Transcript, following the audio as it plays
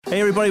Hey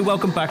everybody,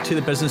 welcome back to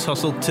the Business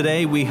Hustle.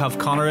 Today we have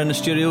Connor in the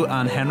studio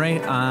and Henry,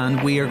 and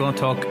we are going to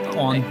talk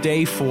on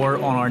day 4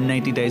 on our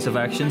 90 days of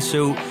action.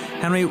 So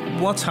Henry,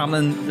 what's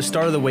happening? The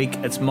start of the week,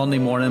 it's Monday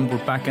morning,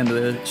 we're back into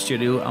the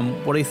studio,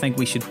 and what do you think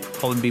we should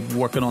probably be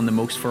working on the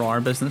most for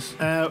our business?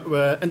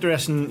 Well,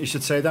 interesting you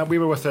should say that. We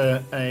were with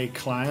a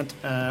client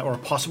or a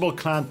possible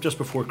client just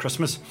before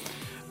Christmas,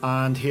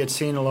 and he had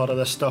seen a lot of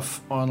this stuff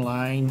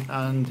online,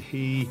 and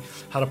he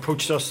had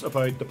approached us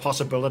about the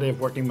possibility of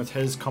working with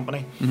his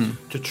company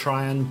to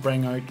try and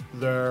bring out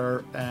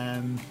their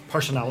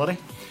personality,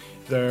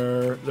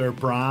 their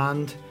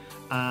brand,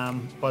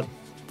 but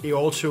he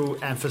also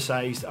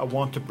emphasised, I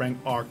want to bring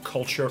our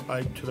culture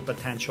out to the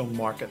potential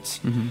markets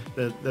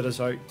that is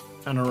out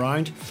and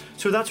around.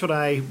 So that's what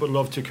I would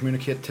love to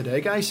communicate today,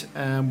 guys,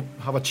 and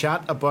have a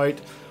chat about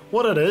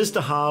what it is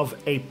to have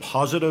a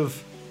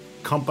positive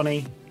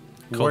company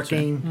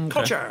working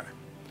culture.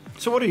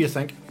 So what do you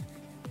think?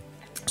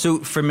 So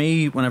for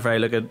me, whenever I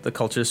look at the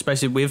culture,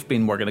 especially we've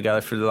been working together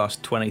for the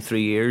last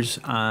 23 years,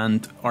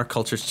 and our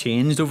culture's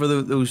changed over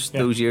those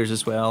years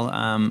as well.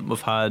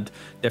 We've had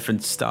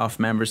different staff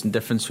members and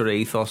different sort of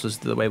ethoses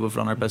to the way we've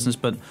run our business,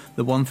 but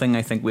the one thing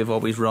I think we've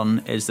always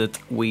run is that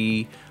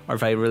we are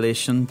very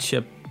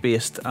relationship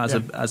based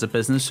as a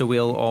business. So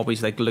we'll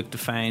always look to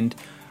find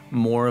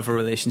more of a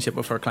relationship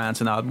with our clients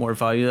and add more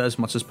value as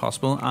much as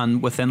possible.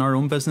 And within our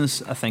own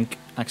business, I think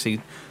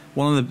actually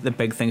one of the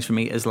big things for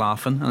me is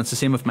laughing, and it's the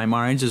same with my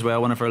marriage as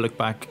well. Whenever I look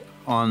back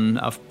on,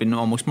 I've been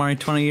almost married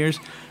 20 years,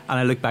 and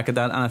I look back at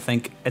that and I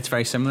think it's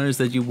very similar, is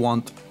that you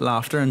want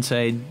laughter and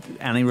say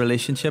any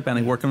relationship,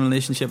 any working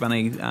relationship,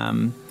 any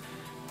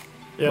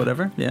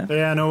whatever.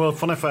 I know. Well,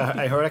 funny if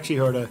I actually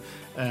heard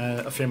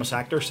a famous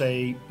actor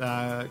say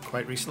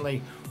quite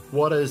recently,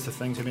 what is the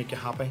things that make you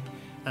happy?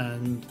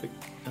 And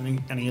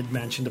he had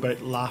mentioned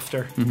about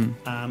laughter in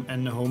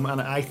the home, and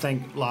I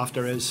think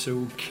laughter is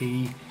so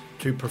key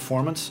to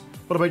performance.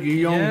 What about you,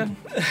 young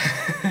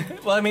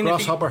well, I mean,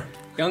 grasshopper?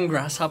 Young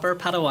grasshopper,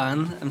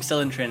 Padawan. I'm still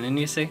in training,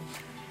 you see.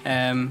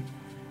 No,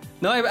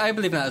 I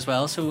believe in that as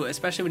well. So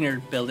especially when you're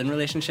building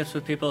relationships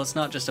with people, it's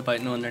not just about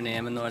knowing their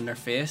name and knowing their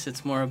face.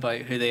 It's more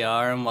about who they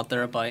are and what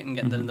they're about, and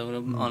getting to know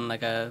them on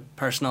like a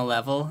personal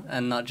level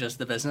and not just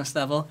the business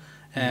level.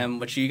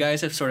 Which you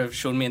guys have sort of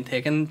shown me and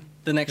taken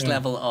the next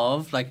level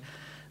of. Like,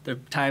 there are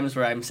times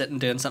where I'm sitting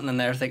doing something and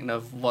they're thinking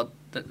of what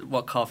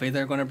coffee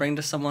they're going to bring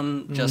to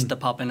someone just to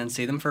pop in and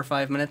see them for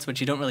 5 minutes, which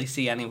you don't really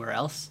see anywhere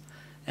else.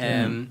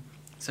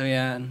 So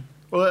yeah.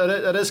 Well,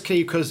 it is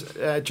key because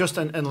just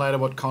in light of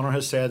what Connor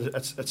has said,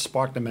 it's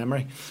sparked a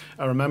memory.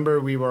 I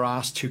remember we were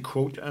asked to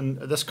quote, and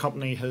this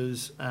company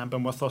has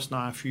been with us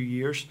now a few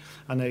years,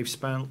 and they've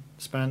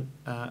spent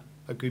a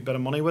good bit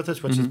of money with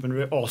us, which has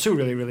been also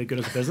really, really good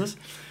as a business.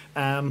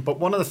 But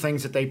one of the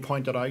things that they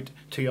pointed out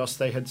to us,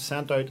 they had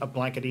sent out a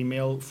blanket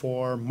email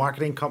for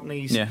marketing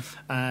companies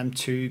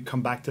to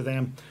come back to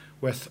them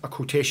with a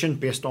quotation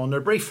based on their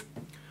brief.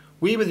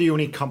 We were the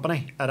only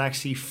company that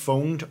actually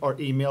phoned or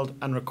emailed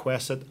and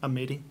requested a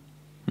meeting.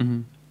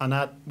 And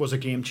that was a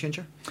game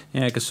changer.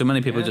 Yeah, because so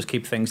many people just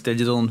keep things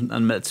digital,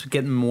 and it's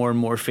getting more and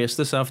more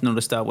faceless. I've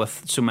noticed that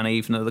with so many,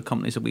 even of the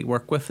companies that we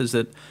work with, is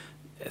that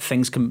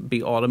things can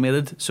be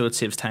automated, so it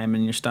saves time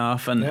in your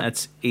staff, and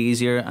it's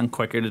easier and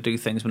quicker to do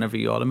things whenever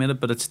you automate it,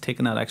 but it's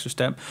taking that extra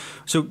step.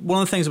 So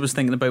one of the things I was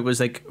thinking about was,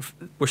 like,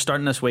 we're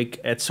starting this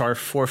week, it's our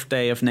 4th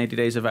day of 90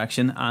 days of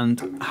action,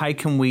 and how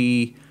can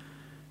we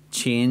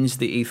change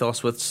the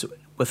ethos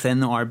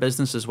within our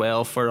business as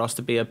well for us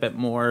to be a bit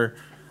more,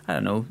 I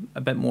don't know,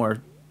 a bit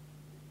more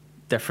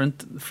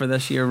different for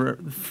this year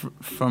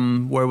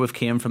from where we've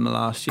came from the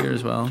last year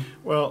as well?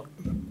 Well,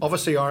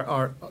 obviously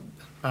our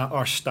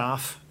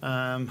staff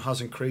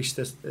has increased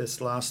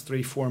this last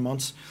 3-4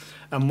 months,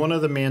 and one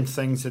of the main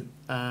things that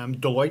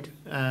Deloitte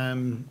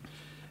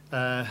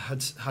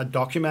had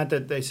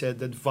documented, they said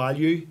that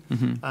value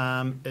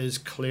is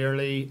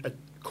clearly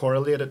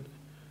correlated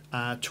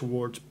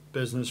towards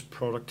business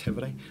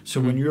productivity.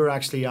 So when you're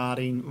actually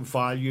adding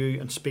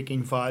value and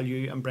speaking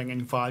value and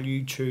bringing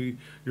value to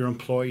your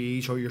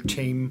employees or your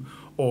team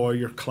or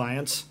your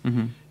clients,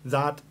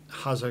 that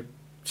has a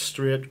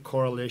straight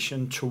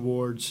correlation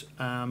towards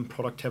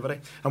productivity.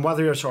 And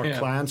whether it's our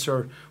clients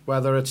or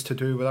whether it's to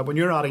do with that, when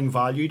you're adding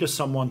value to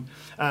someone,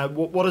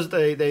 what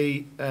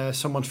is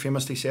someone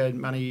famously said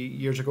many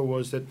years ago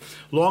was that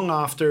long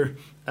after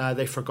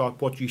they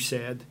forgot what you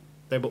said,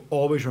 they will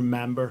always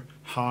remember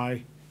how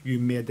you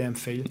made them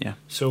feel.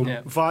 So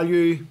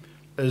value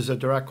is a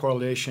direct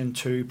correlation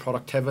to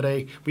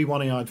productivity. We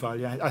want to add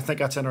value. I think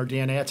that's in our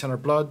DNA, it's in our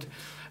blood.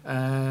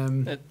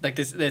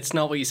 It's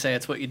not what you say,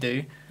 it's what you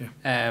do.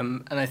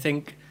 And I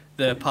think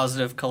the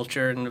positive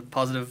culture and the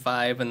positive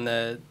vibe and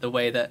the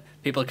way that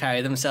people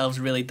carry themselves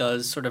really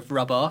does sort of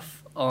rub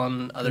off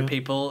on other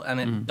people,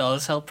 and it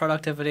does help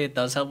productivity. It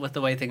does help with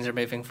the way things are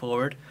moving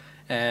forward.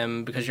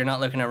 Because you're not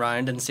looking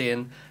around and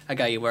seeing a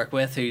guy you work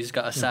with who's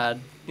got a sad,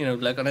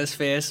 look on his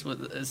face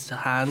with his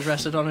hands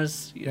rested on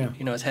his,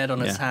 his head on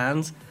his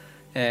hands.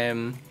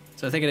 So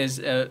So I think it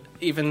is,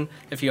 even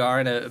if you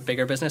are in a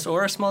bigger business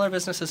or a smaller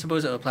business, I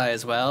suppose it will apply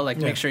as well. Like,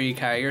 make sure you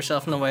carry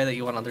yourself in a way that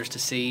you want others to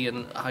see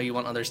and how you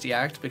want others to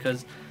act,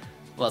 because,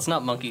 well, it's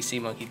not monkey see,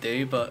 monkey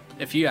do, but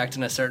if you act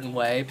in a certain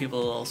way, people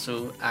will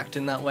also act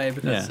in that way,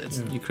 because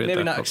it's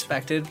maybe not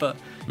expected, but,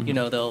 you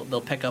know,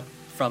 they'll pick up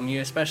from you,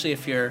 especially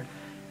if you're,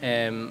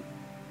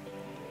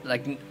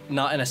 like,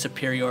 not in a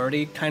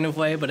superiority kind of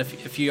way, but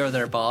if you are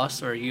their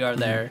boss or you are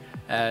their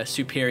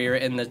superior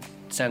in the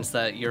sense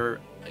that you're,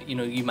 you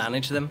know, you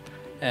manage them,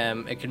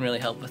 it can really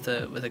help with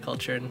the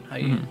culture and how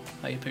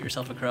you put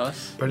yourself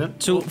across.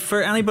 Brilliant. So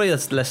for anybody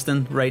that's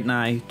listening right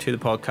now to the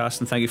podcast,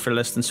 and thank you for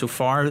listening so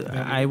far,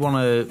 I want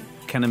to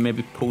kind of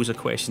maybe pose a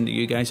question to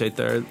you guys out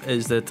there,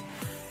 is that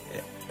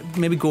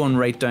maybe go and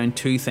write down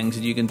 2 things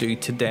that you can do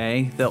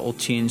today that will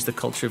change the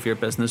culture of your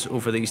business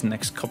over these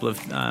next couple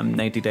of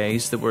 90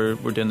 days that we're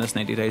doing this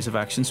 90 days of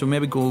action. So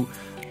maybe go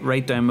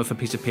write down with a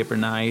piece of paper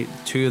now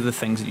 2 of the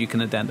things that you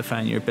can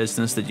identify in your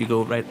business that you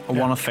go, right, I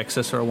want to fix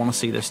this, or I want to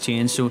see this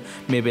change. So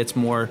maybe it's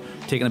more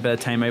taking a bit of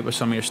time out with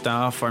some of your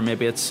staff, or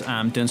maybe it's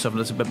doing something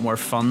that's a bit more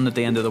fun at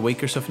the end of the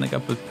week or something like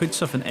that. But put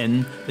something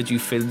in that you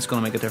feel is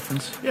going to make a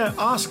difference. Yeah,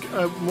 ask,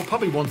 well,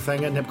 probably one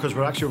thing, and because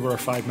we're actually over our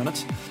 5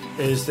 minutes,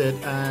 is that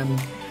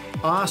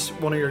ask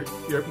one of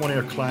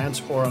your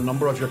clients or a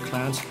number of your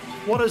clients,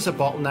 what is a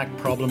bottleneck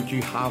problem do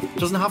you have? It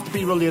doesn't have to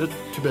be related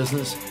to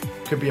business.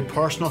 It could be a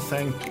personal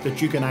thing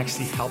that you can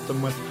actually help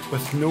them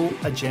with no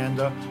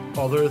agenda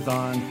other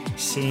than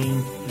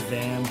seeing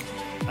them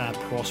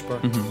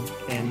prosper in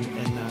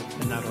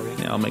that area.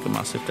 Yeah, I'll make a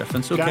massive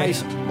difference. Okay.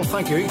 Guys, well,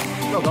 thank you.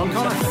 Well done,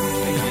 Connor.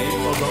 Thank you.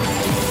 Well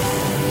done.